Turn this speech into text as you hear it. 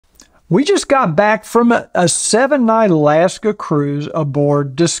We just got back from a 7-night Alaska cruise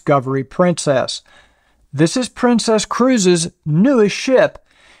aboard Discovery Princess. This is Princess Cruises' newest ship,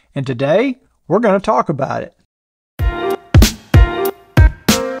 and today we're going to talk about it.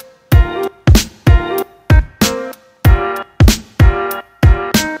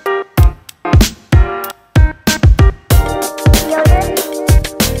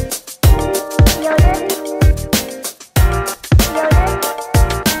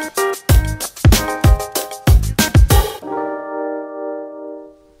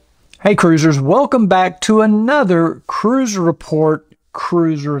 Hey cruisers, welcome back to another Cruise Report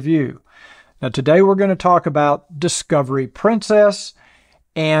cruise review. Now today we're going to talk about Discovery Princess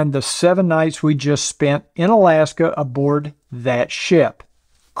and the 7 nights we just spent in Alaska aboard that ship.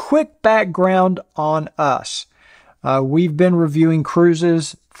 Quick background on us. We've been reviewing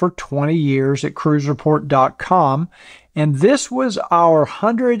cruises for 20 years at CruiseReport.com, and this was our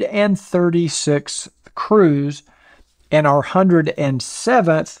 136th cruise and our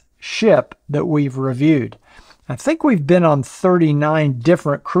 107th ship that we've reviewed. I think we've been on 39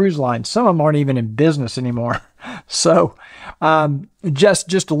 different cruise lines. Some of them aren't even in business anymore. So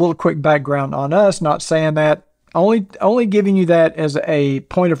just a little quick background on us, not saying that, only giving you that as a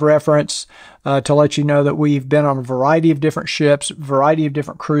point of reference to let you know that we've been on a variety of different ships, variety of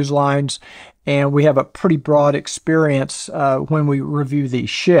different cruise lines, and we have a pretty broad experience when we review these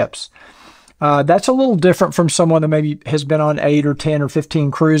ships. That's a little different from someone that maybe has been on 8 or 10 or 15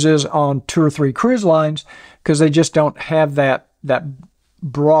 cruises on 2 or 3 cruise lines, because they just don't have that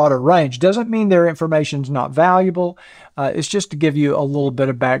broader range. Doesn't mean their information is not valuable. It's just to give you a little bit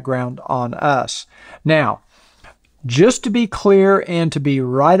of background on us. Now, just to be clear and to be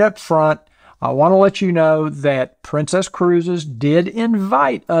right up front, I want to let you know that Princess Cruises did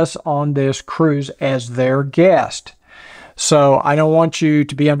invite us on this cruise as their guest. So I don't want you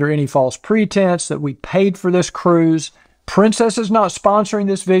to be under any false pretense that we paid for this cruise. Princess is not sponsoring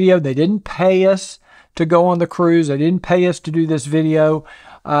this video. They didn't pay us to go on the cruise. They didn't pay us to do this video.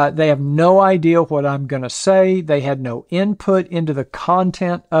 They have no idea what I'm going to say. They had no input into the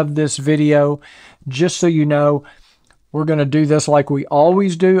content of this video. Just so you know, we're going to do this like we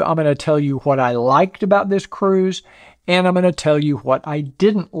always do. I'm going to tell you what I liked about this cruise, and I'm going to tell you what I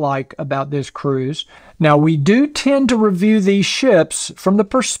didn't like about this cruise. Now, we do tend to review these ships from the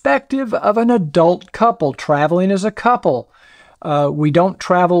perspective of an adult couple traveling as a couple. We don't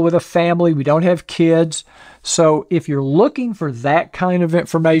travel with a family. We don't have kids. So if you're looking for that kind of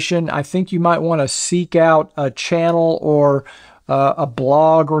information, I think you might want to seek out a channel or a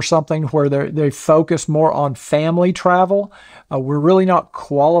blog or something where they focus more on family travel. We're really not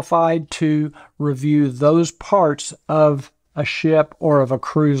qualified to review those parts of a ship or of a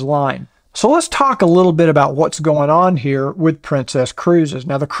cruise line. So let's talk a little bit about what's going on here with Princess Cruises.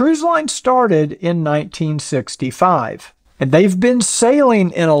 Now, the cruise line started in 1965, and they've been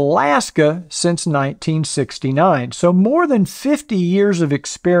sailing in Alaska since 1969. So more than 50 years of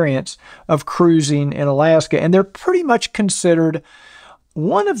experience of cruising in Alaska, and they're pretty much considered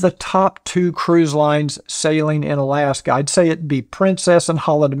one of the top 2 cruise lines sailing in Alaska. I'd say it'd be Princess and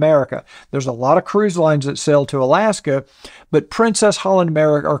Holland America. There's a lot of cruise lines that sail to Alaska, but Princess Holland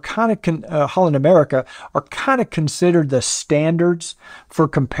America are kind of considered the standards for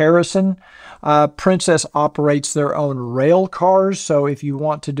comparison. Princess operates their own rail cars, so if you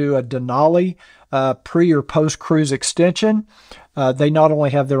want to do a Denali pre or post cruise extension, they not only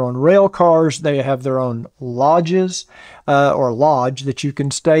have their own rail cars, they have their own lodges or lodge that you can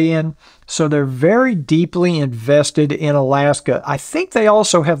stay in. So they're very deeply invested in Alaska. I think they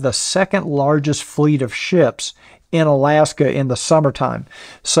also have the 2nd largest fleet of ships in Alaska in the summertime.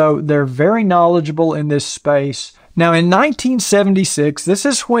 So they're very knowledgeable in this space. Now, in 1976, this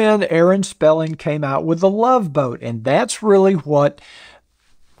is when Aaron Spelling came out with the Love Boat, and that's really what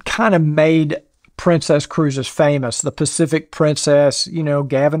kind of made Princess Cruises famous. The Pacific Princess, you know,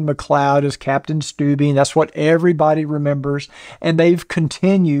 Gavin MacLeod as Captain Stubing. That's what everybody remembers, and they've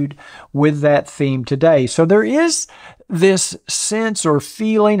continued with that theme today. So there is this sense or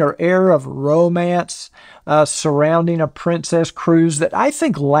feeling or air of romance surrounding a Princess cruise that I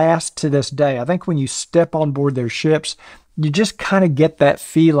think lasts to this day. I think when you step on board their ships, you just kind of get that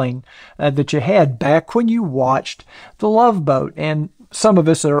feeling that you had back when you watched The Love Boat. And some of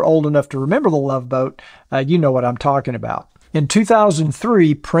us that are old enough to remember The Love Boat, you know what I'm talking about. In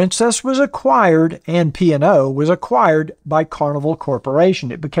 2003, Princess was acquired, and P&O was acquired by Carnival Corporation.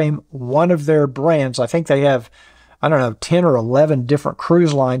 It became one of their brands. I think they have I don't know, 10 or 11 different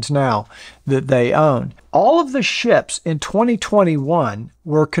cruise lines now that they own. All of the ships in 2021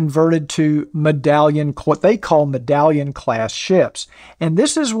 were converted to what they call Medallion class ships. And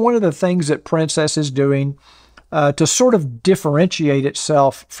this is one of the things that Princess is doing to sort of differentiate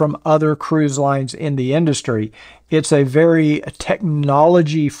itself from other cruise lines in the industry. It's a very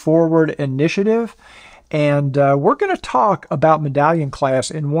technology-forward initiative, and we're going to talk about Medallion class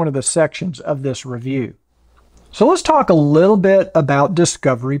in one of the sections of this review. So let's talk a little bit about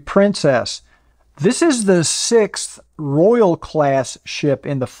Discovery Princess. This is the 6th Royal class ship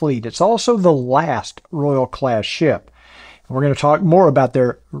in the fleet. It's also the last Royal class ship. We're going to talk more about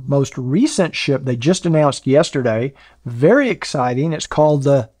their most recent ship they just announced yesterday. Very exciting. It's called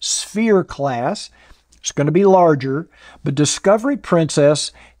the Sphere class. It's going to be larger, but Discovery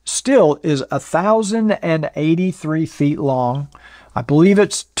Princess still is 1,083 feet long. I believe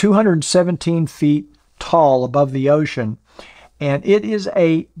it's 217 feet tall above the ocean. And it is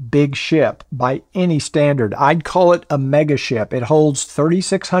a big ship by any standard. I'd call it a mega ship. It holds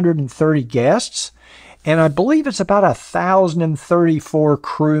 3,630 guests, and I believe it's about 1,034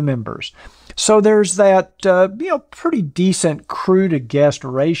 crew members. So there's that, pretty decent crew to guest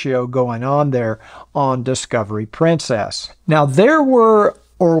ratio going on there on Discovery Princess. Now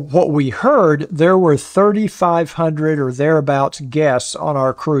what we heard, there were 3,500 or thereabouts guests on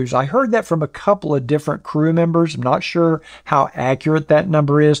our cruise. I heard that from a couple of different crew members. I'm not sure how accurate that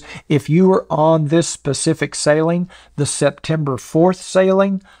number is. If you were on this specific sailing, the September 4th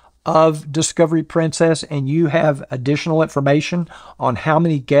sailing of Discovery Princess, and you have additional information on how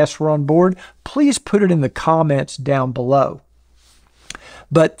many guests were on board, please put it in the comments down below.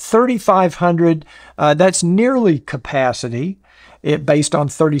 But 3,500, that's nearly capacity. Based on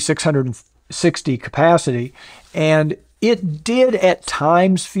 3,660 capacity, and it did at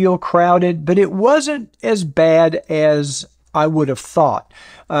times feel crowded, but it wasn't as bad as I would have thought.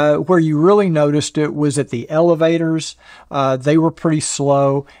 Where you really noticed it was at the elevators. They were pretty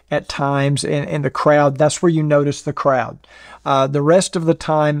slow at times, and the crowd, that's where you noticed the crowd. The rest of the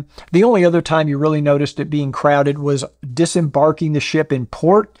time, the only other time you really noticed it being crowded was disembarking the ship in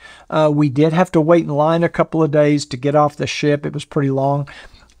port. We did have to wait in line a couple of days to get off the ship. It was pretty long.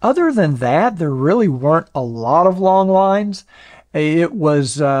 Other than that, there really weren't a lot of long lines. It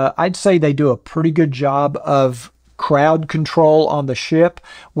was, I'd say they do a pretty good job of crowd control on the ship.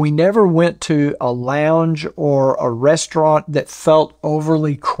 We never went to a lounge or a restaurant that felt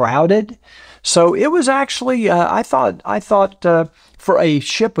overly crowded. So it was actually, I thought for a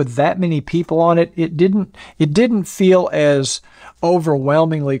ship with that many people on it, it didn't feel as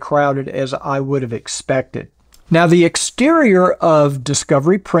overwhelmingly crowded as I would have expected. Now, the exterior of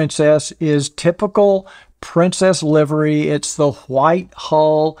Discovery Princess is typical Princess livery. It's the white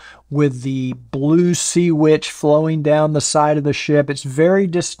hull with the blue sea witch flowing down the side of the ship. It's very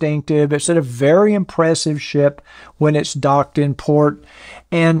distinctive. It's a very impressive ship when it's docked in port.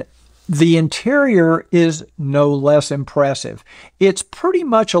 And the interior is no less impressive. It's pretty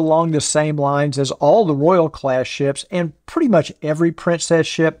much along the same lines as all the Royal class ships, and pretty much every Princess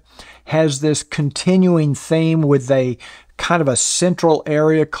ship has this continuing theme with a kind of a central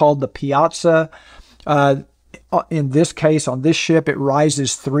area called the piazza. In this case, on this ship, it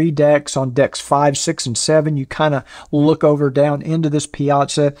rises 3 decks. On decks 5, 6, and 7, you kind of look over down into this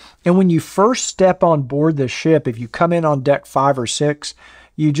piazza. And when you first step on board the ship, if you come in on deck 5 or 6,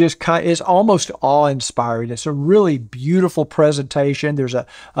 you just it's almost awe-inspiring. It's a really beautiful presentation. There's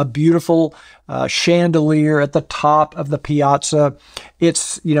a beautiful chandelier at the top of the piazza.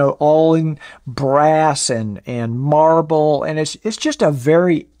 It's, all in brass and marble, and it's just a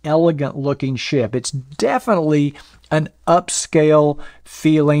very elegant looking ship. It's definitely an upscale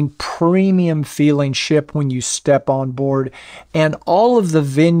feeling, premium feeling ship when you step on board. And all of the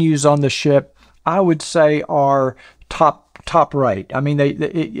venues on the ship, I would say, are top rate. I mean,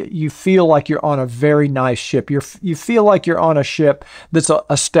 you feel like you're on a very nice ship. You feel like you're on a ship that's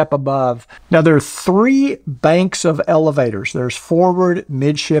a step above. Now, there are 3 banks of elevators. There's forward,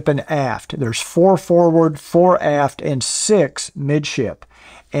 midship, and aft. There's 4 forward, 4 aft, and 6 midship.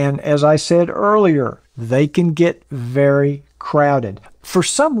 And as I said earlier, they can get very crowded. For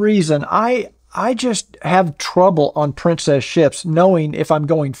some reason, I just have trouble on Princess ships knowing if I'm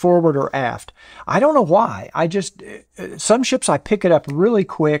going forward or aft. I don't know why. Some ships I pick it up really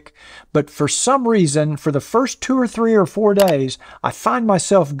quick, but for some reason, for the first 2 or 3 or 4 days, I find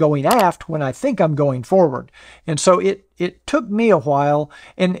myself going aft when I think I'm going forward. And so it took me a while.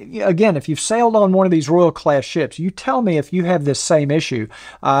 And again, if you've sailed on one of these Royal class ships, you tell me if you have this same issue.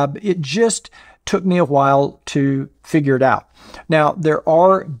 Took me a while to figure it out. Now, there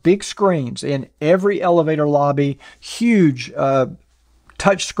are big screens in every elevator lobby, huge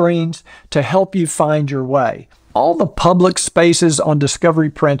touch screens to help you find your way. All the public spaces on Discovery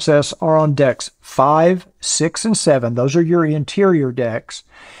Princess are on decks 5, 6, and 7. Those are your interior decks.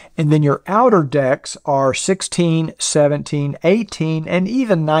 And then your outer decks are 16, 17, 18, and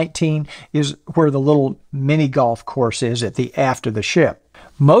even 19 is where the little mini golf course is at the aft of the ship.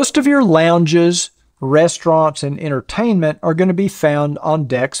 Most of your lounges, restaurants, and entertainment are going to be found on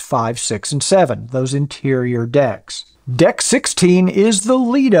decks 5, 6, and 7, those interior decks. Deck 16 is the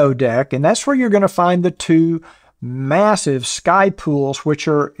Lido deck, and that's where you're going to find the two massive sky pools, which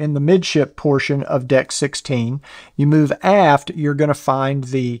are in the midship portion of deck 16. You move aft, you're going to find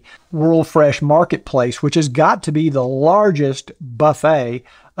the World Fresh Marketplace, which has got to be the largest buffet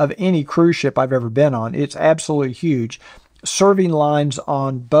of any cruise ship I've ever been on. It's absolutely huge. Serving lines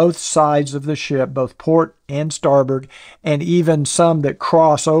on both sides of the ship, both port and starboard, and even some that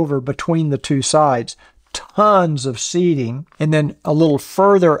cross over between the two sides. Tons of seating. And then a little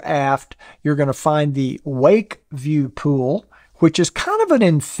further aft, you're going to find the Wake View pool, which is kind of an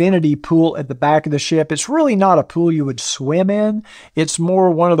infinity pool at the back of the ship. It's really not a pool you would swim in. It's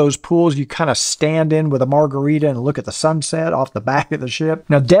more one of those pools you kind of stand in with a margarita and look at the sunset off the back of the ship.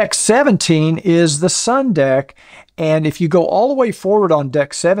 Now, deck 17 is the sun deck. And if you go all the way forward on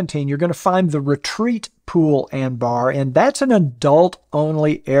deck 17, you're going to find the Retreat pool and bar, and that's an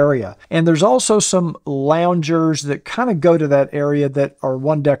adult-only area. And there's also some loungers that kind of go to that area that are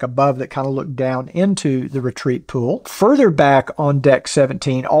one deck above that kind of look down into the Retreat pool. Further back on deck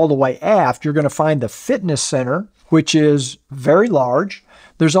 17, all the way aft, you're going to find the Fitness Center, which is very large.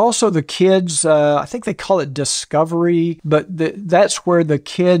 There's also the kids, I think they call it Discovery, but that's where the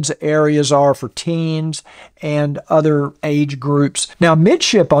kids areas are for teens and other age groups. Now,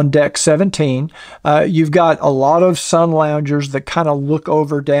 midship on deck 17, you've got a lot of sun loungers that kind of look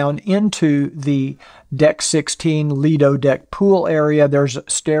over down into the deck 16 Lido deck pool area. There's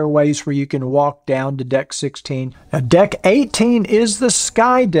stairways where you can walk down to deck 16. Now, deck 18 is the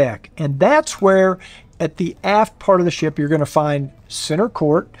Sky deck, and that's where at the aft part of the ship, you're going to find Center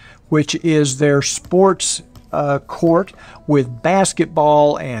Court, which is their sports court with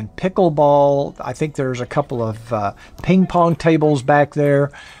basketball and pickleball. I think there's a couple of ping pong tables back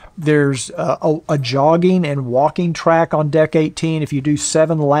there. There's a jogging and walking track on deck 18. If you do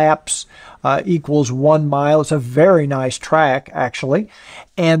 7 laps equals 1 mile. It's a very nice track, actually.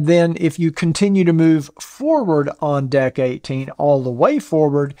 And then if you continue to move forward on deck 18, all the way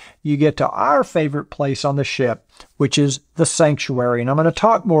forward, you get to our favorite place on the ship, which is the Sanctuary. And I'm going to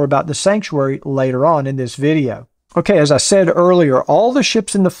talk more about the Sanctuary later on in this video. Okay, as I said earlier, all the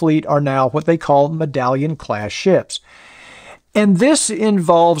ships in the fleet are now what they call Medallion-class ships. And this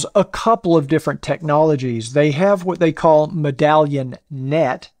involves a couple of different technologies. They have what they call Medallion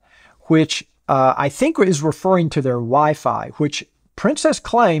Net, which I think is referring to their Wi-Fi, which Princess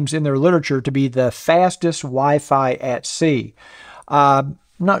claims in their literature to be the fastest Wi-Fi at sea.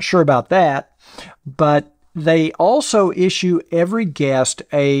 Not sure about that, but they also issue every guest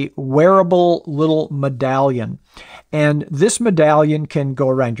a wearable little medallion. And this medallion can go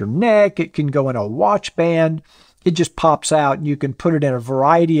around your neck. It can go in a watch band. It just pops out, and you can put it in a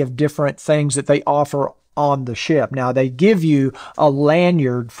variety of different things that they offer on the ship. Now, they give you a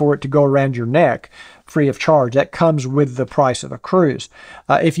lanyard for it to go around your neck free of charge. That comes with the price of a cruise.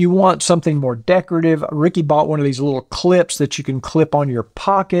 If you want something more decorative, Ricky bought one of these little clips that you can clip on your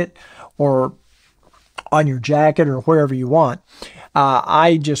pocket or on your jacket or wherever you want.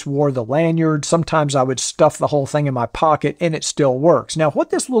 I just wore the lanyard. Sometimes I would stuff the whole thing in my pocket, and it still works. Now,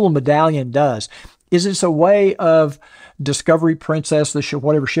 what this little medallion does is it's a way of Discovery Princess, the ship,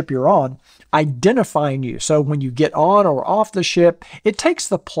 whatever ship you're on, identifying you. So when you get on or off the ship, it takes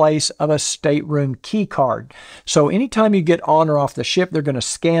the place of a stateroom key card. So anytime you get on or off the ship, they're going to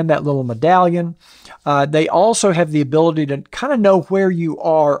scan that little medallion. They also have the ability to kind of know where you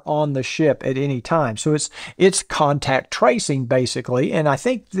are on the ship at any time. So it's contact tracing, basically. And I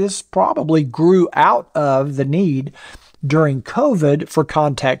think this probably grew out of the need during COVID for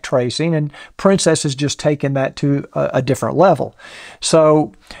contact tracing, and Princess has just taken that to a different level.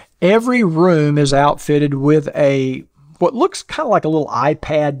 So every room is outfitted with what looks kind of like a little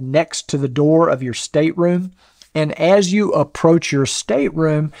iPad next to the door of your stateroom. And as you approach your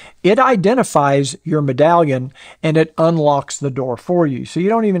stateroom, it identifies your medallion and it unlocks the door for you. So you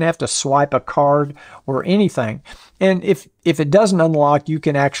don't even have to swipe a card or anything. And if it doesn't unlock, you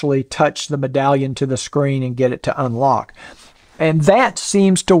can actually touch the medallion to the screen and get it to unlock. And that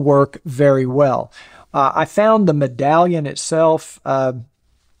seems to work very well. I found the medallion itself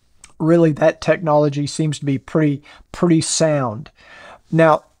really that technology seems to be pretty sound.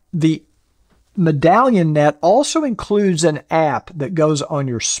 Now, the MedallionNet also includes an app that goes on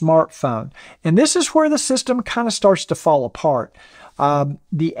your smartphone. And this is where the system kind of starts to fall apart.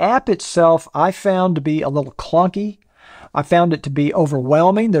 The app itself, I found to be a little clunky. I found it to be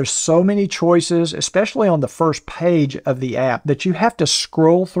overwhelming. There's so many choices, especially on the first page of the app, that you have to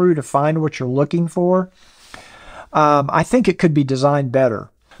scroll through to find what you're looking for. I think it could be designed better.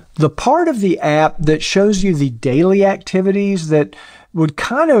 The part of the app that shows you the daily activities that would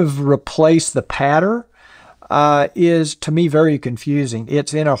kind of replace the pattern is, to me, very confusing.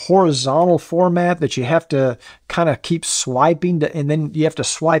 It's in a horizontal format that you have to kind of keep swiping, and then you have to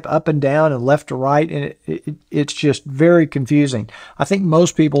swipe up and down and left to right, and it's just very confusing. I think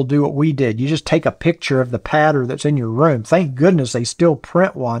most people do what we did. You just take a picture of the pattern that's in your room. Thank goodness they still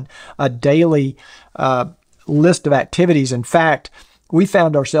print one, a daily list of activities. In fact, we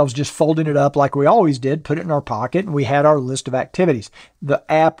found ourselves just folding it up like we always did, put it in our pocket, and we had our list of activities. The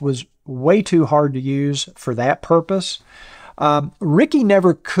app was way too hard to use for that purpose. Ricky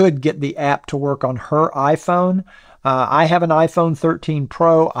never could get the app to work on her iPhone. I have an iPhone 13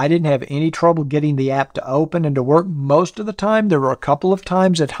 Pro. I didn't have any trouble getting the app to open and to work most of the time. There were a couple of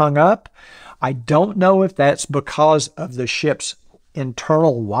times it hung up. I don't know if that's because of the ship's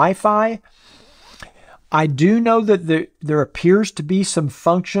internal Wi-Fi. I do know that there appears to be some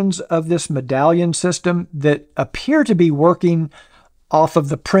functions of this medallion system that appear to be working off of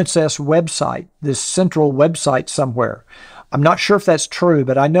the Princess website, this central website somewhere. I'm not sure if that's true,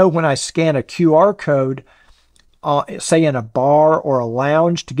 but I know when I scan a QR code, say in a bar or a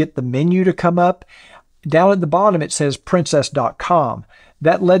lounge, to get the menu to come up, down at the bottom it says princess.com.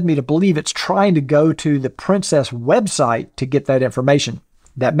 That led me to believe it's trying to go to the Princess website to get that information.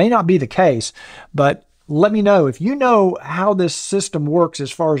 That may not be the case, but let me know if you know how this system works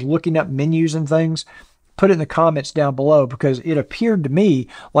as far as looking up menus and things. Put it in the comments down below, because it appeared to me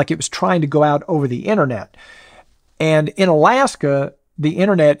like it was trying to go out over the internet. And in Alaska, the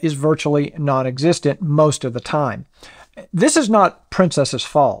internet is virtually non-existent most of the time. This is not Princess's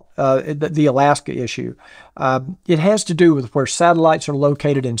fault, the Alaska issue. It has to do with where satellites are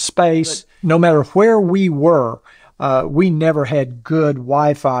located in space. No matter where we were, we never had good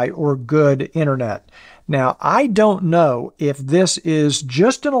Wi-Fi or good internet. Now, I don't know if this is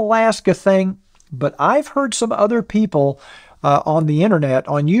just an Alaska thing, but I've heard some other people on the internet,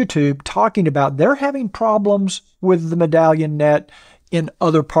 on YouTube, talking about they're having problems with the MedallionNet in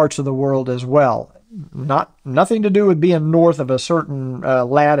other parts of the world as well. Nothing to do with being north of a certain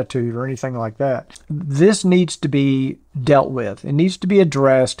latitude or anything like that. This needs to be dealt with. It needs to be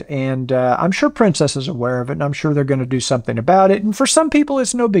addressed, and I'm sure Princess is aware of it, and I'm sure they're going to do something about it. And for some people,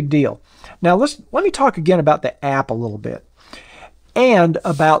 it's no big deal. Now, let me talk again about the app a little bit, and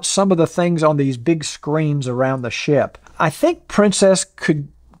about some of the things on these big screens around the ship. I think Princess could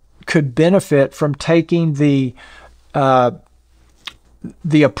benefit from taking the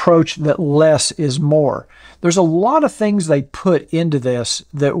approach that less is more. There's a lot of things they put into this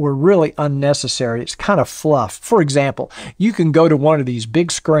that were really unnecessary. It's kind of fluff. For example, you can go to one of these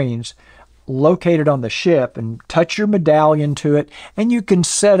big screens located on the ship and touch your medallion to it, and you can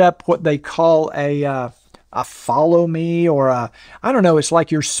set up what they call a follow me, or I don't know, it's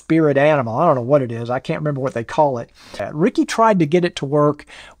like your spirit animal. I don't know what it is. I can't remember what they call it. Ricky tried to get it to work.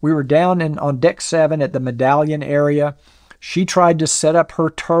 We were down on deck 7 at the medallion area. She tried to set up her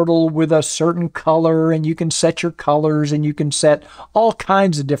turtle with a certain color, and you can set your colors, and you can set all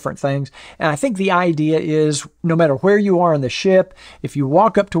kinds of different things. And I think the idea is, no matter where you are on the ship, if you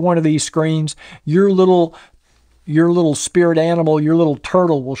walk up to one of these screens, your little spirit animal, your little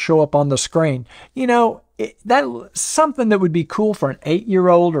turtle will show up on the screen. You know, that's something that would be cool for an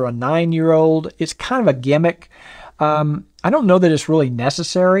 8-year-old or a 9-year-old. It's kind of a gimmick. I don't know that it's really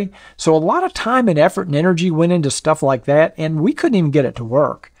necessary. So a lot of time and effort and energy went into stuff like that, and we couldn't even get it to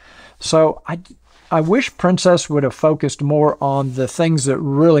work. So I wish Princess would have focused more on the things that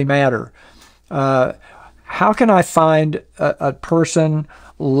really matter. How can I find a person,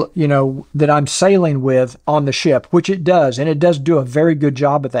 you know, that I'm sailing with on the ship, which it does, and it does do a very good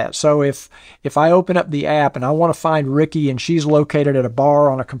job at that. So if I open up the app and I want to find Ricky and she's located at a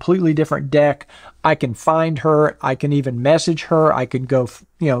bar on a completely different deck, I can find her. I can even message her. I can go,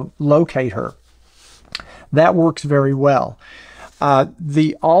 you know, locate her. That works very well.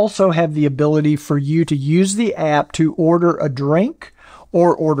 They also have the ability for you to use the app to order a drink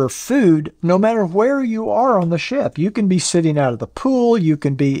or order food, no matter where you are on the ship. You can be sitting out of the pool. You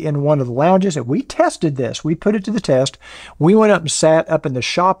can be in one of the lounges. And we tested this. We put it to the test. We went up and sat up in the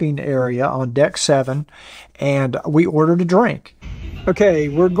shopping area on deck 7, and we ordered a drink. Okay,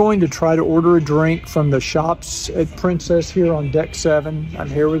 we're going to try to order a drink from the shops at Princess here on deck 7. I'm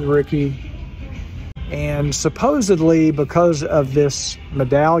here with Ricky. And supposedly, because of this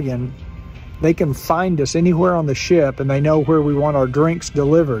medallion, they can find us anywhere on the ship and they know where we want our drinks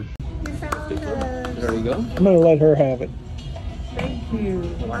delivered. You found us. There you go. I'm going to let her have it. Thank you.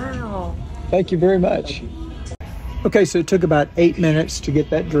 Wow. Thank you very much. Okay, so it took about 8 minutes to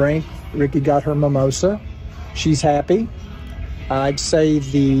get that drink. Ricky got her mimosa. She's happy. I'd say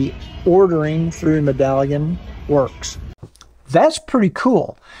the ordering through Medallion works. That's pretty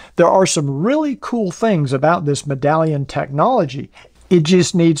cool. There are some really cool things about this Medallion technology. It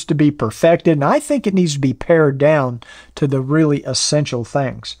just needs to be perfected, and I think it needs to be pared down to the really essential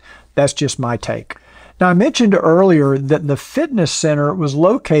things. That's just my take. Now, I mentioned earlier that the fitness center was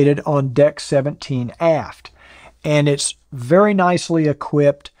located on deck 17 aft, and it's very nicely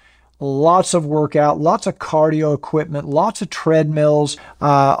equipped. Lots of workout, lots of cardio equipment, lots of treadmills,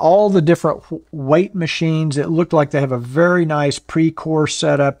 all the different weight machines. It looked like they have a very nice pre-course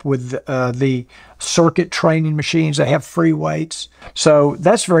setup with the circuit training machines. They have free weights. So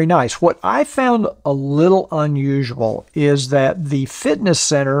that's very nice. What I found a little unusual is that the fitness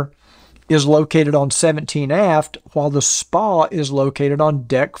center is located on 17 aft, while the spa is located on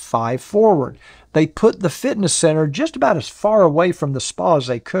deck 5 forward. They put the fitness center just about as far away from the spa as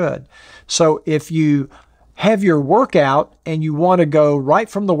they could. So if you have your workout and you want to go right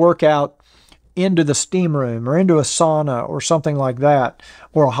from the workout into the steam room or into a sauna or something like that,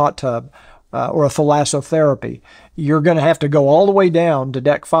 or a hot tub or a thalassotherapy, you're going to have to go all the way down to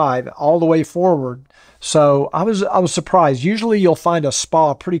deck 5, all the way forward. So I was surprised. Usually you'll find a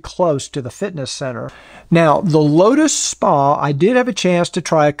spa pretty close to the fitness center. Now, the Lotus Spa, I did have a chance to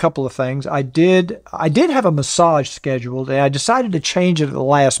try a couple of things. I did have a massage scheduled, and I decided to change it at the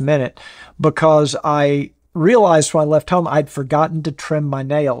last minute because I realized when I left home I'd forgotten to trim my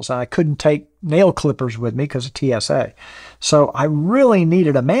nails, and I couldn't take nail clippers with me because of TSA. So I really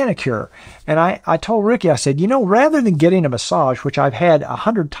needed a manicure. And I told Ricky, I said, you know, rather than getting a massage, which I've had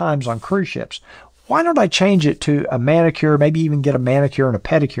 100 times on cruise ships, why don't I change it to a manicure, maybe even get a manicure and a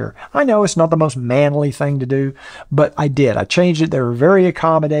pedicure? I know it's not the most manly thing to do, but I did. I changed it. They were very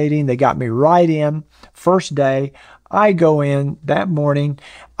accommodating. They got me right in. First day, I go in that morning.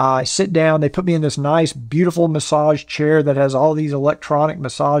 I sit down. They put me in this nice, beautiful massage chair that has all these electronic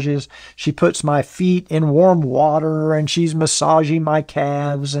massages. She puts my feet in warm water, and she's massaging my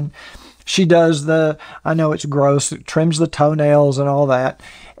calves, and she does I know it's gross, it trims the toenails and all that.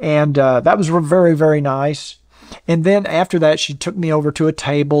 And that was very, very nice. And then after that, she took me over to a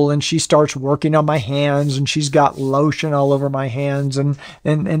table and she starts working on my hands, and she's got lotion all over my hands, and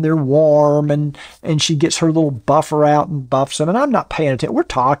they're warm, and she gets her little buffer out and buffs them. And I'm not paying attention. We're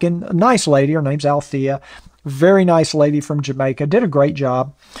talking. A nice lady. Her name's Althea. Very nice lady from Jamaica. Did a great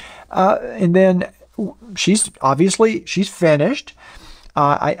job. And then she's finished.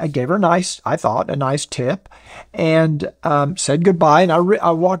 I gave her I thought, a nice tip, and said goodbye. And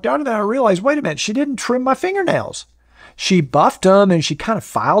I walked out of there, and I realized, wait a minute, she didn't trim my fingernails. She buffed them and she kind of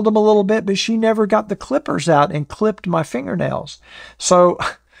filed them a little bit, but she never got the clippers out and clipped my fingernails. So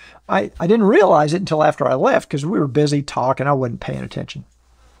I didn't realize it until after I left because we were busy talking. I wasn't paying attention.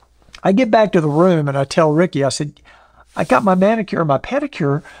 I get back to the room and I tell Ricky, I said, I got my manicure and my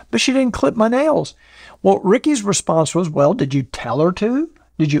pedicure, but she didn't clip my nails. Well, Ricky's response was, well, did you tell her to?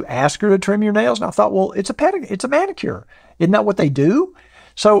 Did you ask her to trim your nails? And I thought, well, it's a manicure. Isn't that what they do?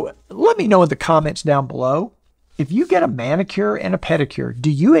 So let me know in the comments down below. If you get a manicure and a pedicure, do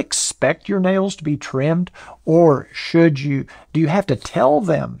you expect your nails to be trimmed, or do you have to tell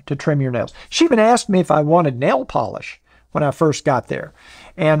them to trim your nails? She even asked me if I wanted nail polish when I first got there.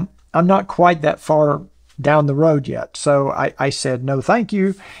 And I'm not quite that far down the road yet. So I said, no, thank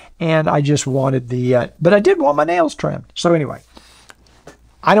you. And I just wanted but I did want my nails trimmed. So anyway,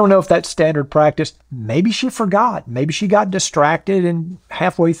 I don't know if that's standard practice. Maybe she forgot. Maybe she got distracted and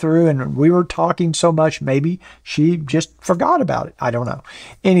halfway through and we were talking so much. Maybe she just forgot about it. I don't know.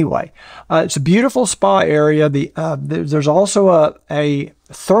 Anyway, it's a beautiful spa area. There's also a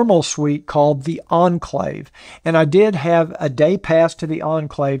thermal suite called The Enclave. And I did have a day pass to The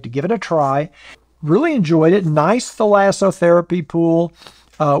Enclave to give it a try. Really enjoyed it. Nice thalassotherapy pool.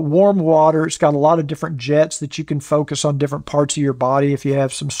 Warm water. It's got a lot of different jets that you can focus on different parts of your body if you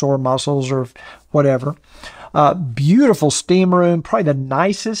have some sore muscles or whatever. Beautiful steam room. Probably the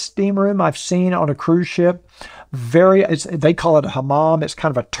nicest steam room I've seen on a cruise ship. They call it a hammam. It's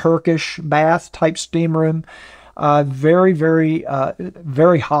kind of a Turkish bath type steam room. Very,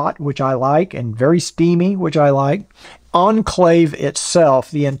 very hot, which I like, and very steamy, which I like. Enclave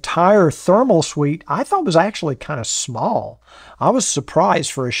itself, the entire thermal suite, I thought was actually kind of small. I was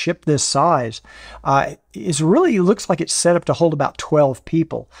surprised for a ship this size. It looks like it's set up to hold about 12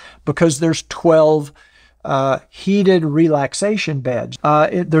 people because there's 12 heated relaxation beds.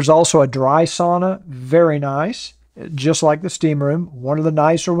 There's also a dry sauna, very nice, just like the steam room, one of the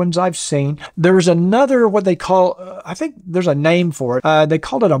nicer ones I've seen. There's another, what they call, I think there's a name for it. They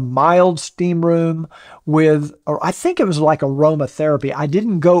called it a mild steam room with, or I think it was like aromatherapy. I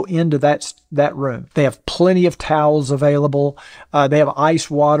didn't go into that room. They have plenty of towels available. They have ice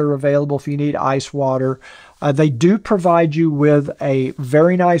water available if you need ice water. They do provide you with a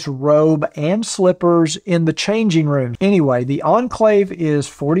very nice robe and slippers in the changing room. Anyway, the Enclave is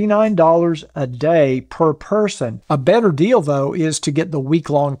 $49 a day per person. A better deal, though, is to get the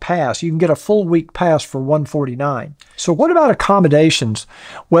week-long pass. You can get a full week pass for $149. So what about accommodations?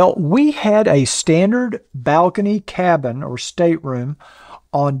 Well, we had a standard balcony cabin or stateroom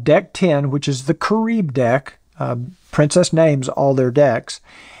on deck 10, which is the Carib deck. Princess names all their decks.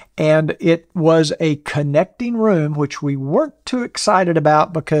 And it was a connecting room, which we weren't too excited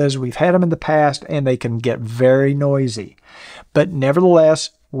about because we've had them in the past and they can get very noisy. But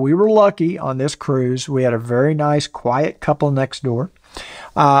nevertheless, we were lucky on this cruise. We had a very nice, quiet couple next door.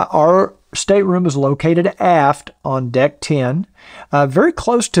 Our stateroom is located aft on deck 10, very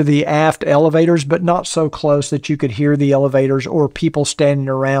close to the aft elevators, but not so close that you could hear the elevators or people standing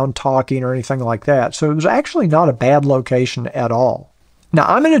around talking or anything like that. So it was actually not a bad location at all. Now,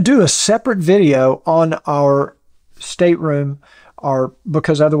 I'm going to do a separate video on our stateroom,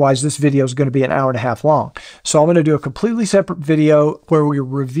 because otherwise this video is going to be an hour and a half long. So I'm going to do a completely separate video where we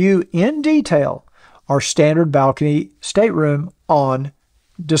review in detail our standard balcony stateroom on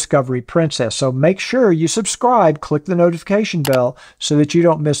Discovery Princess. So make sure you subscribe, click the notification bell so that you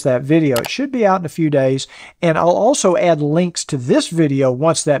don't miss that video. It should be out in a few days, and I'll also add links to this video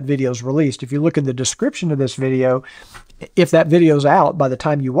once that video is released. If you look in the description of this video, if that video's out by the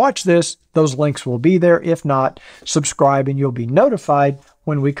time you watch this, those links will be there. If not, subscribe and you'll be notified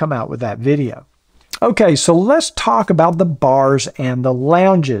when we come out with that video. Okay, so let's talk about the bars and the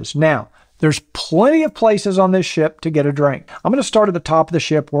lounges. Now, there's plenty of places on this ship to get a drink. I'm going to start at the top of the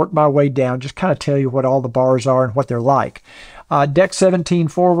ship, work my way down, just kind of tell you what all the bars are and what they're like. Deck 17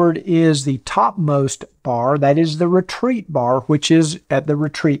 forward is the topmost bar. That is the retreat bar, which is at the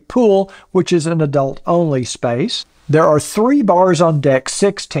retreat pool, which is an adult-only space. There are 3 bars on deck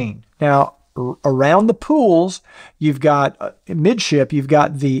 16. Now, around the pools, you've got, midship, you've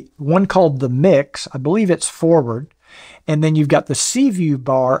got the one called the Mix. I believe it's forward. And then you've got the Sea View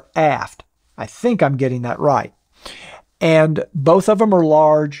bar aft. I think I'm getting that right. And both of them are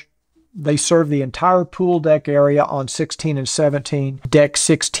large. They serve the entire pool deck area on 16 and 17. Deck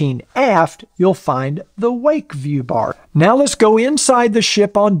 16 aft, you'll find the Wake View bar. Now let's go inside the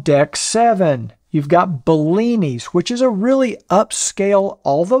ship on deck 7. You've got Bellini's, which is a really upscale,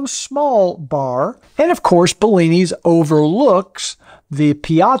 although small, bar. And of course, Bellini's overlooks the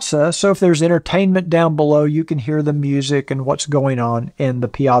piazza, so if there's entertainment down below, you can hear the music and what's going on in the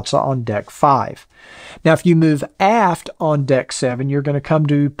piazza on deck 5. Now, if you move aft on deck 7, you're going to come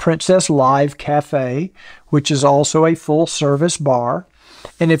to Princess Live Cafe, which is also a full-service bar.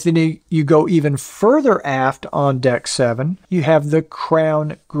 And if then you go even further aft on deck 7, you have the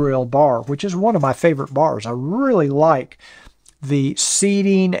Crown Grill Bar, which is one of my favorite bars. I really like the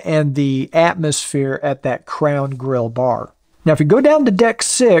seating and the atmosphere at that Crown Grill Bar. Now, if you go down to deck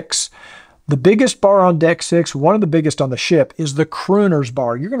 6, the biggest bar on deck 6, one of the biggest on the ship, is the Crooner's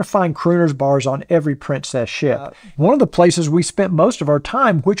Bar. You're going to find Crooner's Bars on every Princess ship. One of the places we spent most of our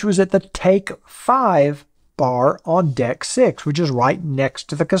time, which was at the Take 5 bar on deck 6, which is right next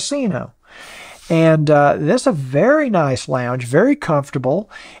to the casino. And this is a very nice lounge, very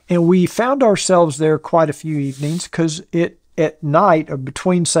comfortable. And we found ourselves there quite a few evenings because at night, or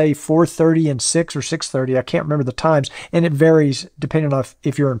between, say, 4:30 and 6 or 6:30, I can't remember the times, and it varies depending on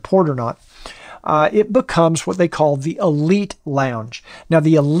if you're in port or not, it becomes what they call the Elite Lounge. Now,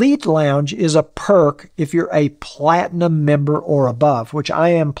 the Elite Lounge is a perk if you're a Platinum member or above, which I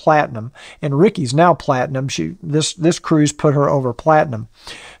am Platinum, and Ricky's now Platinum. This cruise put her over Platinum.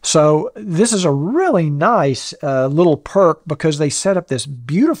 So this is a really nice little perk because they set up this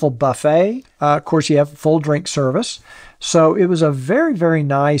beautiful buffet. Of course, you have full drink service. So it was a very, very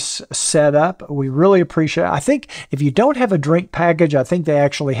nice setup. We really appreciate it. I think if you don't have a drink package, I think they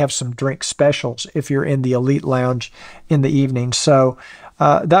actually have some drink specials if you're in the Elite Lounge in the evening. So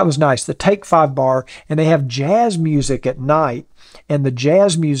That was nice. The Take 5 bar, and they have jazz music at night, and the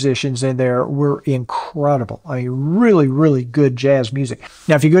jazz musicians in there were incredible. I mean, really, really good jazz music.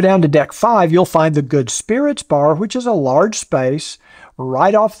 Now, if you go down to Deck 5, you'll find the Good Spirits bar, which is a large space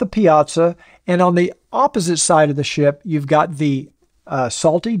right off the piazza, and on the opposite side of the ship, you've got the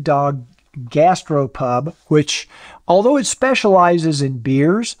Salty Dog Gastropub, which, although it specializes in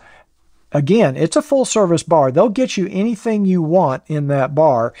beers, again, it's a full-service bar. They'll get you anything you want in that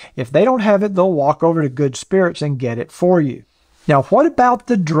bar. If they don't have it, they'll walk over to Good Spirits and get it for you. Now, what about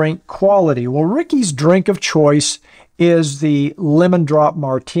the drink quality? Well, Ricky's drink of choice is the Lemon Drop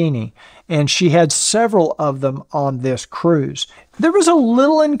Martini, and she had several of them on this cruise. There was a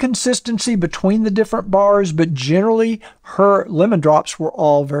little inconsistency between the different bars, but generally her lemon drops were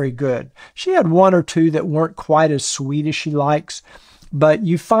all very good. She had one or two that weren't quite as sweet as she likes, but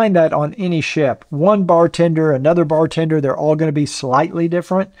you find that on any ship. One bartender, another bartender, they're all going to be slightly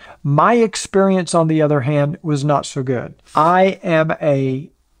different. My experience, on the other hand, was not so good. I am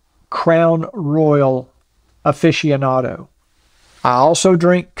a Crown Royal aficionado. I also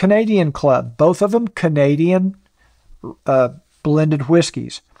drink Canadian Club, both of them Canadian blended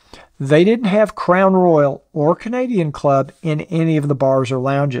whiskeys. They didn't have Crown Royal or Canadian Club in any of the bars or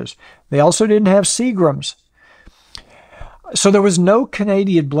lounges. They also didn't have Seagram's. So there was no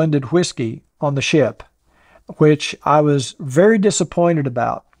Canadian blended whiskey on the ship, which I was very disappointed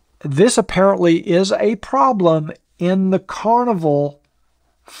about. This apparently is a problem in the Carnival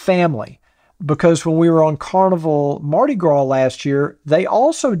family, because when we were on Carnival Mardi Gras last year, they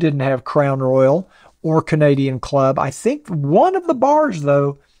also didn't have Crown Royal or Canadian Club. I think one of the bars,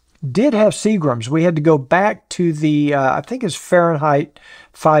 though, did have Seagram's. We had to go back to the, I think it's Fahrenheit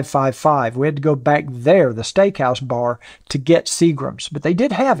 555. We had to go back there, the steakhouse bar, to get Seagram's. But they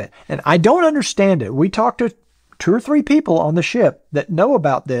did have it. And I don't understand it. We talked to 2 or 3 people on the ship that know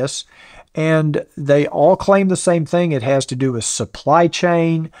about this, and they all claim the same thing. It has to do with supply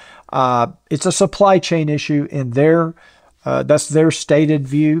chain. It's a supply chain issue in their, that's their stated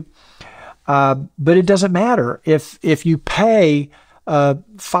view. But it doesn't matter. If you pay I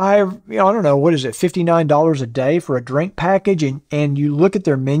don't know, what is it, $59 a day for a drink package, and you look at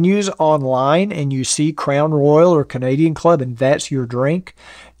their menus online and you see Crown Royal or Canadian Club and that's your drink,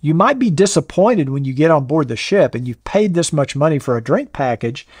 you might be disappointed when you get on board the ship and you've paid this much money for a drink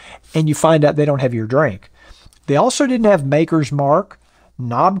package and you find out they don't have your drink. They also didn't have Maker's Mark,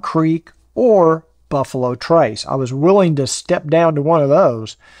 Knob Creek, or Buffalo Trace. I was willing to step down to one of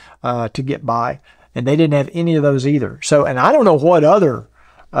those to get by, and they didn't have any of those either. So, and I don't know what other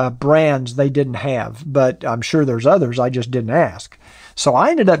brands they didn't have, but I'm sure there's others. I just didn't ask. So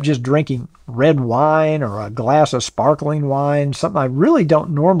I ended up just drinking red wine or a glass of sparkling wine, something I really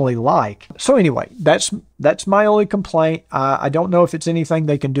don't normally like. So anyway, that's my only complaint. I don't know if it's anything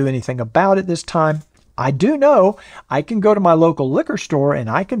they can do anything about it this time. I do know I can go to my local liquor store and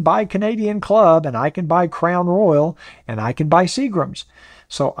I can buy Canadian Club and I can buy Crown Royal and I can buy Seagram's.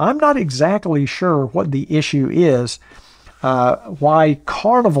 So I'm not exactly sure what the issue is, why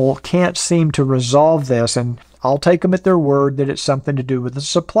Carnival can't seem to resolve this, and I'll take them at their word that it's something to do with the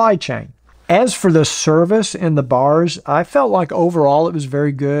supply chain. As for the service in the bars, I felt like overall it was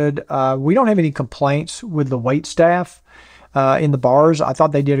very good. We don't have any complaints with the wait staff in the bars. I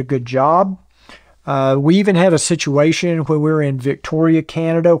thought they did a good job. We even had a situation when we were in Victoria,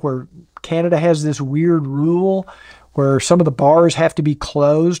 Canada, where Canada has this weird rule where some of the bars have to be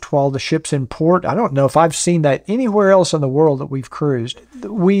closed while the ship's in port. I don't know if I've seen that anywhere else in the world that we've cruised.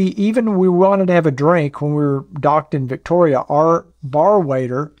 We wanted to have a drink when we were docked in Victoria. Our bar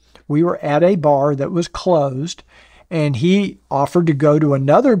waiter, we were at a bar that was closed, and he offered to go to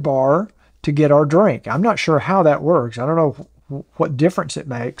another bar to get our drink. I'm not sure how that works. I don't know what difference it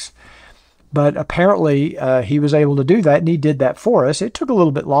makes. But apparently he was able to do that, and he did that for us. It took a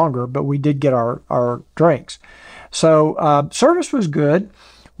little bit longer, but we did get our drinks. So service was good.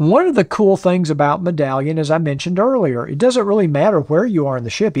 One of the cool things about Medallion, as I mentioned earlier, it doesn't really matter where you are in the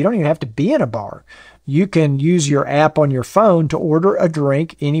ship. You don't even have to be in a bar. You can use your app on your phone to order a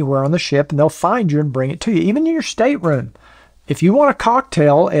drink anywhere on the ship, and they'll find you and bring it to you, even in your stateroom. If you want a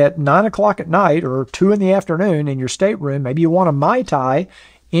cocktail at 9 o'clock at night or 2 in the afternoon in your stateroom, maybe you want a Mai Tai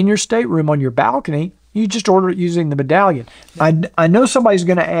in your stateroom on your balcony, you just order it using the Medallion. I know somebody's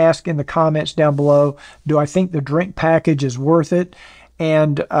going to ask in the comments down below, do I think the drink package is worth it?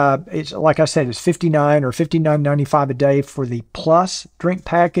 And it's like I said, it's $59 or $59.95 a day for the plus drink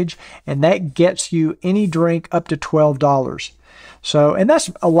package, and that gets you any drink up to $12. So, and that's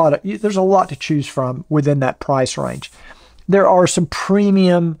a lot of, there's a lot to choose from within that price range. There are some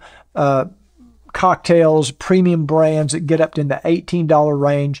premium cocktails, premium brands that get up in the $18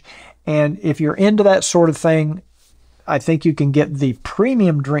 range. And if you're into that sort of thing, I think you can get the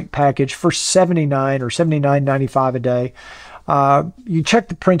premium drink package for $79 or $79.95 a day. You check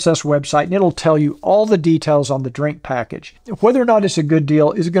the Princess website and it'll tell you all the details on the drink package. Whether or not it's a good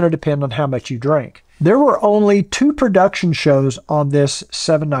deal is going to depend on how much you drink. There were only 2 production shows on this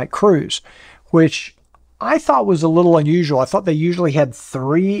 7-night cruise, which I thought was a little unusual. I thought they usually had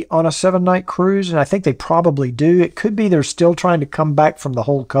 3 on a 7-night cruise, and I think they probably do. It could be they're still trying to come back from the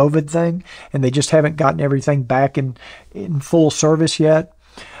whole COVID thing, and they just haven't gotten everything back in full service yet.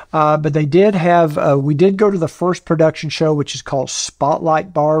 But they did have, we did go to the first production show, which is called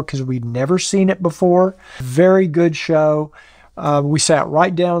Spotlight Bar, because we'd never seen it before. Very good show. We sat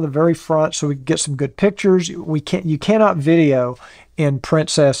right down in the very front so we could get some good pictures. You cannot video in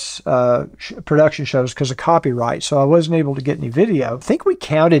Princess production shows because of copyright, so I wasn't able to get any video. I think we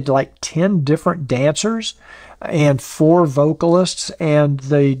counted like 10 different dancers and 4 vocalists, and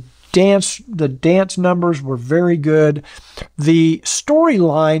the dance numbers were very good. The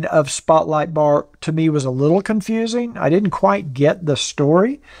storyline of Spotlight Bar to me was a little confusing. I didn't quite get the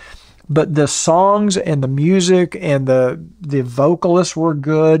story, but the songs and the music and the vocalists were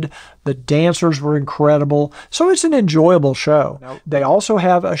good. The dancers were incredible. So it's an enjoyable show. Now, they also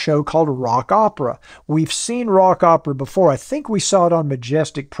have a show called Rock Opera. We've seen Rock Opera before. I think we saw it on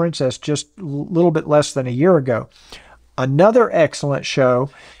Majestic Princess just a little bit less than a year ago. Another excellent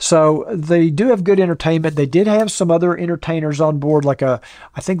show. So they do have good entertainment. They did have some other entertainers on board, like I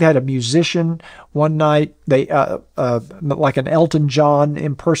think they had a musician one night. They like an Elton John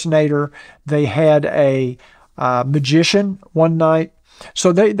impersonator. They had a magician one night.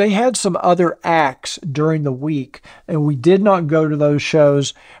 So they had some other acts during the week, and we did not go to those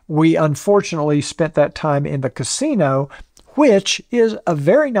shows. We unfortunately spent that time in the casino, which is a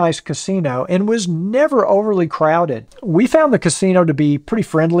very nice casino and was never overly crowded. We found the casino to be pretty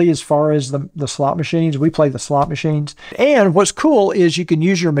friendly as far as the slot machines. We play the slot machines. And what's cool is you can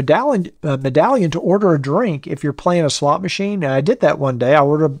use your medallion to order a drink if you're playing a slot machine. And I did that one day. I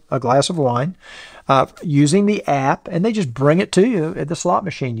ordered a glass of wine using the app, and they just bring it to you at the slot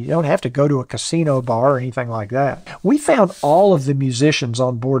machine. You don't have to go to a casino bar or anything like that. We found all of the musicians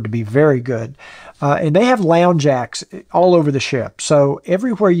on board to be very good. And they have lounge acts all over the ship. So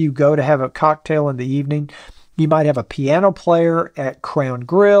everywhere you go to have a cocktail in the evening, you might have a piano player at Crown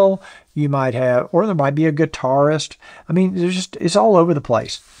Grill. You might have, or there might be a guitarist. I mean, it's all over the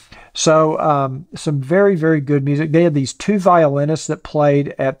place. So some very, very good music. They had these 2 violinists that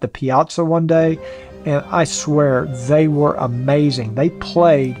played at the Piazza one day, and I swear they were amazing. They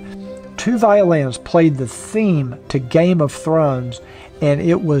played, 2 violins played the theme to Game of Thrones, and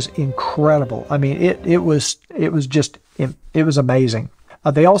it was incredible. I mean, it was amazing.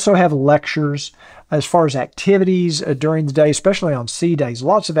 They also have lectures as far as activities during the day, especially on sea days.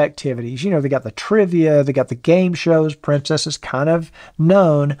 Lots of activities. You know, they got the trivia, they got the game shows. Princess is kind of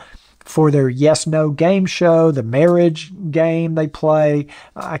known for their yes-no game show, the marriage game they play.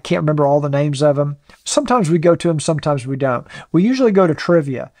 I can't remember all the names of them. Sometimes we go to them, sometimes we don't. We usually go to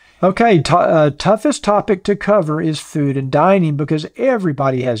trivia. Okay, toughest topic to cover is food and dining because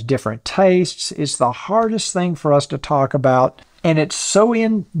everybody has different tastes. It's the hardest thing for us to talk about, and it's so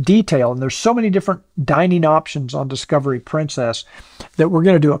in detail, and there's so many different dining options on Discovery Princess that we're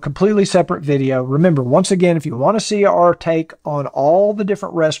going to do a completely separate video. Remember, once again, if you want to see our take on all the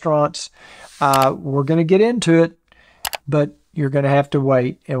different restaurants, we're going to get into it, but you're going to have to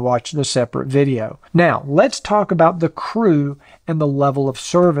wait and watch the separate video. Now, let's talk about the crew and the level of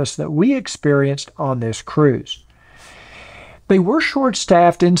service that we experienced on this cruise. They were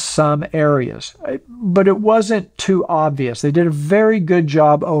short-staffed in some areas, but it wasn't too obvious. They did a very good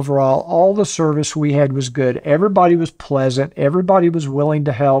job overall. All the service we had was good. Everybody was pleasant. Everybody was willing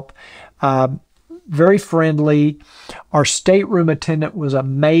to help. Very friendly. Our stateroom attendant was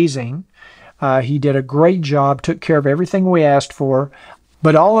amazing. He did a great job, took care of everything we asked for.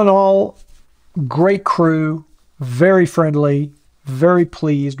 But all in all, great crew, very friendly, very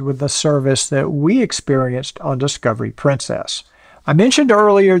pleased with the service that we experienced on Discovery Princess. I mentioned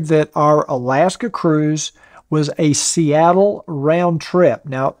earlier that our Alaska cruise was a Seattle round trip.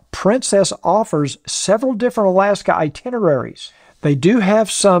 Now, Princess offers several different Alaska itineraries. They do have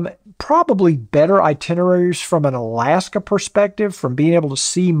some probably better itineraries from an Alaska perspective, from being able to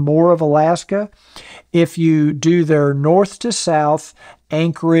see more of Alaska. If you do their north to south,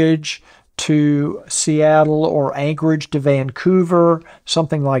 Anchorage to Seattle or Anchorage to Vancouver,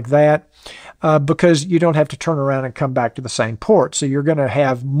 something like that, because you don't have to turn around and come back to the same port. So you're going to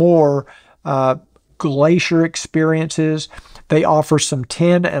have more glacier experiences. They offer some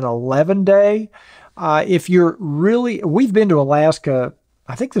 10 and 11 day. If you're really, we've been to Alaska,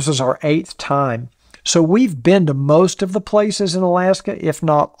 I think this is our 8th time. So we've been to most of the places in Alaska, if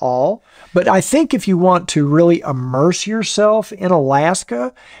not all. But I think if you want to really immerse yourself in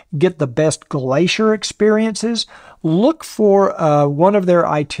Alaska, get the best glacier experiences, look for one of their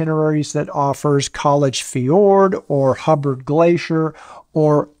itineraries that offers College Fjord or Hubbard Glacier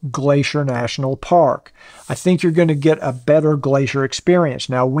or Glacier National Park. I think you're going to get a better glacier experience.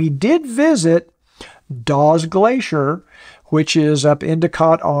 Now, we did visit Dawes Glacier, which is up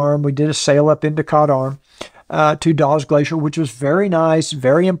Endicott Arm. We did a sail up Endicott Arm to Dawes Glacier, which was very nice,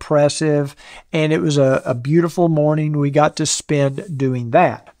 very impressive, and it was a beautiful morning we got to spend doing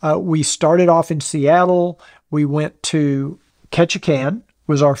that. We started off in Seattle. We went to Ketchikan,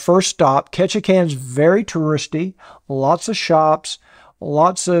 was our first stop. Ketchikan's very touristy, lots of shops,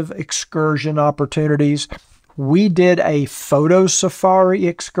 lots of excursion opportunities. We did a photo safari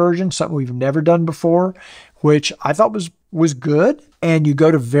excursion, something we've never done before, which I thought was good. And you go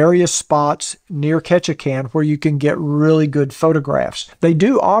to various spots near Ketchikan where you can get really good photographs. They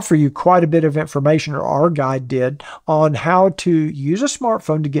do offer you quite a bit of information, or our guide did, on how to use a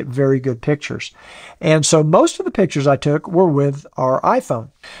smartphone to get very good pictures. And so most of the pictures I took were with our iPhone.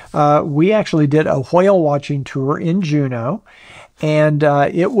 We actually did a whale watching tour in Juneau, and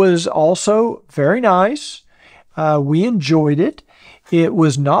it was also very nice. We enjoyed it. It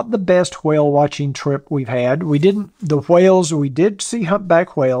was not the best whale watching trip we've had. We did see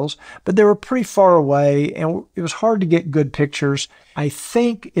humpback whales, but they were pretty far away and it was hard to get good pictures. I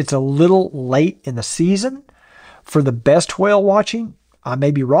think it's a little late in the season for the best whale watching. I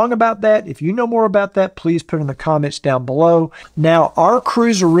may be wrong about that. If you know more about that, please put in the comments down below. Now, our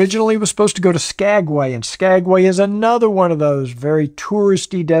cruise originally was supposed to go to Skagway, and Skagway is another one of those very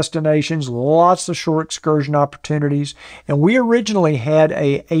touristy destinations, lots of shore excursion opportunities. And we originally had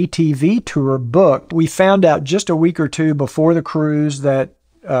a ATV tour booked. We found out just a week or two before the cruise that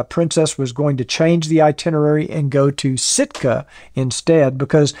Princess was going to change the itinerary and go to Sitka instead,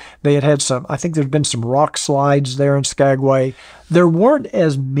 because they had some, I think there'd been some rock slides there in Skagway. There weren't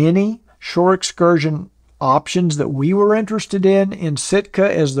as many shore excursion options that we were interested in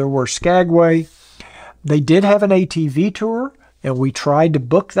Sitka as there were Skagway. They did have an ATV tour, and we tried to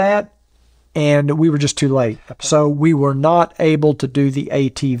book that, and we were just too late. So we were not able to do the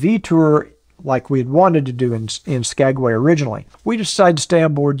ATV tour like we had wanted to do in Skagway originally. We decided to stay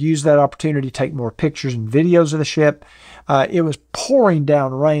on board, use that opportunity to take more pictures and videos of the ship. It was pouring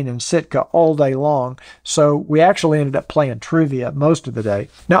down rain in Sitka all day long, so we actually ended up playing trivia most of the day.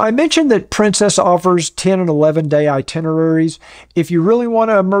 Now, I mentioned that Princess offers 10 and 11 day itineraries. If you really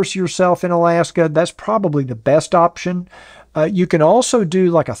want to immerse yourself in Alaska, that's probably the best option. You can also do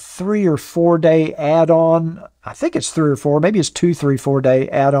like a 3 or 4 day add-on. I think it's 3 or 4, maybe it's 2, 3, 4 day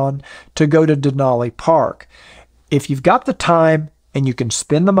add-on to go to Denali Park. If you've got the time and you can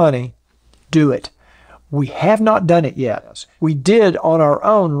spend the money, do it. We have not done it yet. We did on our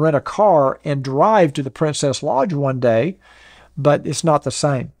own rent a car and drive to the Princess Lodge one day, but it's not the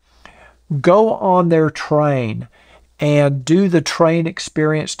same. Go on their train and do the train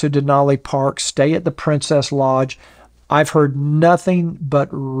experience to Denali Park. Stay at the Princess Lodge. I've heard nothing but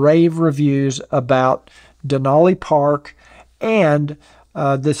rave reviews about Denali Park and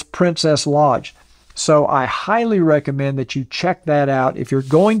this Princess Lodge. So I highly recommend that you check that out. If you're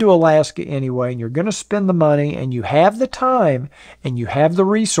going to Alaska anyway and you're going to spend the money and you have the time and you have the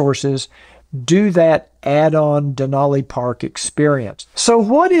resources, do that add-on Denali Park experience. So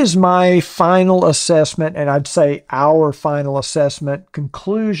what is my final assessment, and I'd say our final assessment,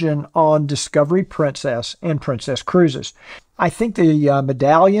 conclusion on Discovery Princess and Princess Cruises? I think the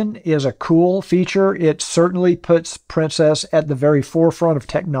medallion is a cool feature. It certainly puts Princess at the very forefront of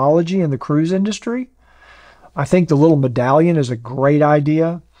technology in the cruise industry. I think the little medallion is a great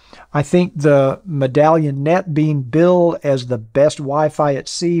idea. I think the medallion net being billed as the best Wi-Fi at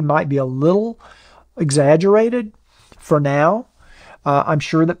sea might be a little exaggerated for now. I'm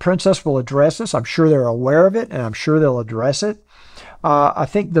sure that Princess will address this. I'm sure they're aware of it, and I'm sure they'll address it. I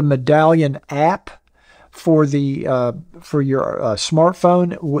think the medallion app for your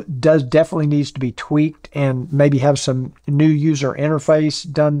smartphone definitely needs to be tweaked and maybe have some new user interface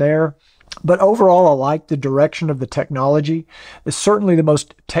done there. But overall, I like the direction of the technology. It's certainly the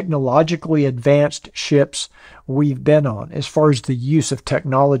most technologically advanced ships we've been on as far as the use of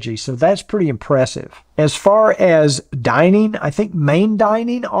technology. So that's pretty impressive. As far as dining, I think main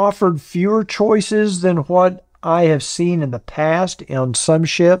dining offered fewer choices than what I have seen in the past on some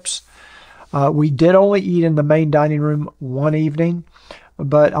ships. We did only eat in the main dining room one evening,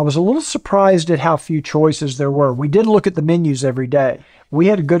 but I was a little surprised at how few choices there were. We did look at the menus every day. We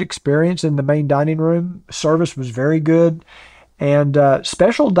had a good experience in the main dining room. Service was very good. And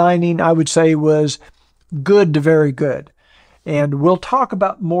special dining, I would say, was good to very good. And we'll talk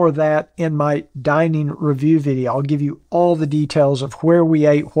about more of that in my dining review video. I'll give you all the details of where we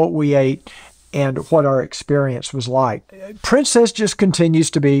ate, what we ate, and what our experience was like. Princess just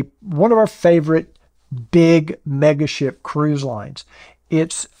continues to be one of our favorite big mega ship cruise lines.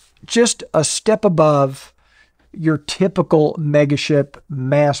 It's just a step above your typical mega ship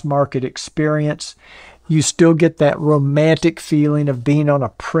mass market experience. You still get that romantic feeling of being on a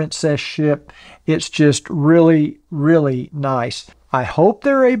princess ship. It's just really, really nice. I hope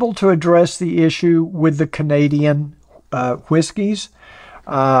they're able to address the issue with the Canadian whiskeys.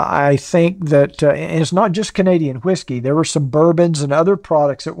 I think that and it's not just Canadian whiskey. There were some bourbons and other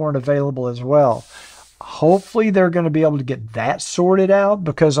products that weren't available as well. Hopefully they're going to be able to get that sorted out,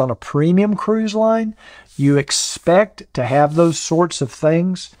 because on a premium cruise line, you expect to have those sorts of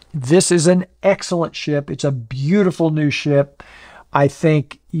things. This is an excellent ship. It's a beautiful new ship. I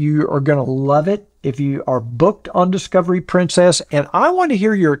think you are going to love it if you are booked on Discovery Princess. And I want to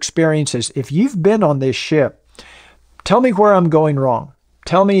hear your experiences. If you've been on this ship, tell me where I'm going wrong.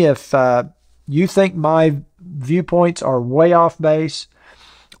 Tell me if you think my viewpoints are way off base,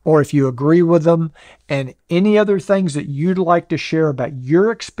 or if you agree with them, and any other things that you'd like to share about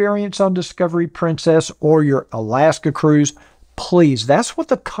your experience on Discovery Princess or your Alaska cruise. Please, that's what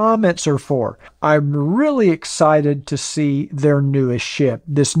the comments are for. I'm really excited to see their newest ship,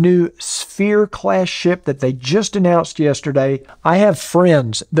 this new Sphere class ship that they just announced yesterday. I have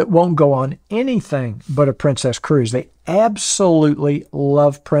friends that won't go on anything but a Princess cruise. They absolutely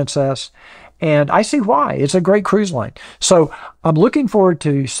love Princess, and I see why. It's a great cruise line. So I'm looking forward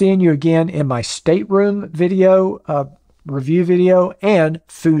to seeing you again in my stateroom video, review video, and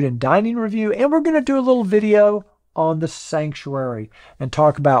food and dining review. And we're going to do a little video on the Sanctuary and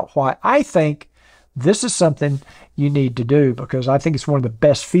talk about why I think this is something you need to do, because I think it's one of the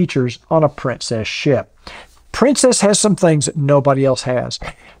best features on a Princess ship. Princess has some things that nobody else has.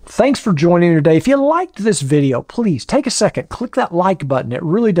 Thanks for joining me today. If you liked this video, please take a second, click that like button. It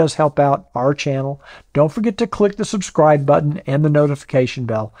really does help out our channel. Don't forget to click the subscribe button and the notification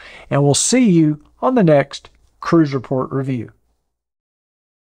bell. And we'll see you on the next Cruise Report review.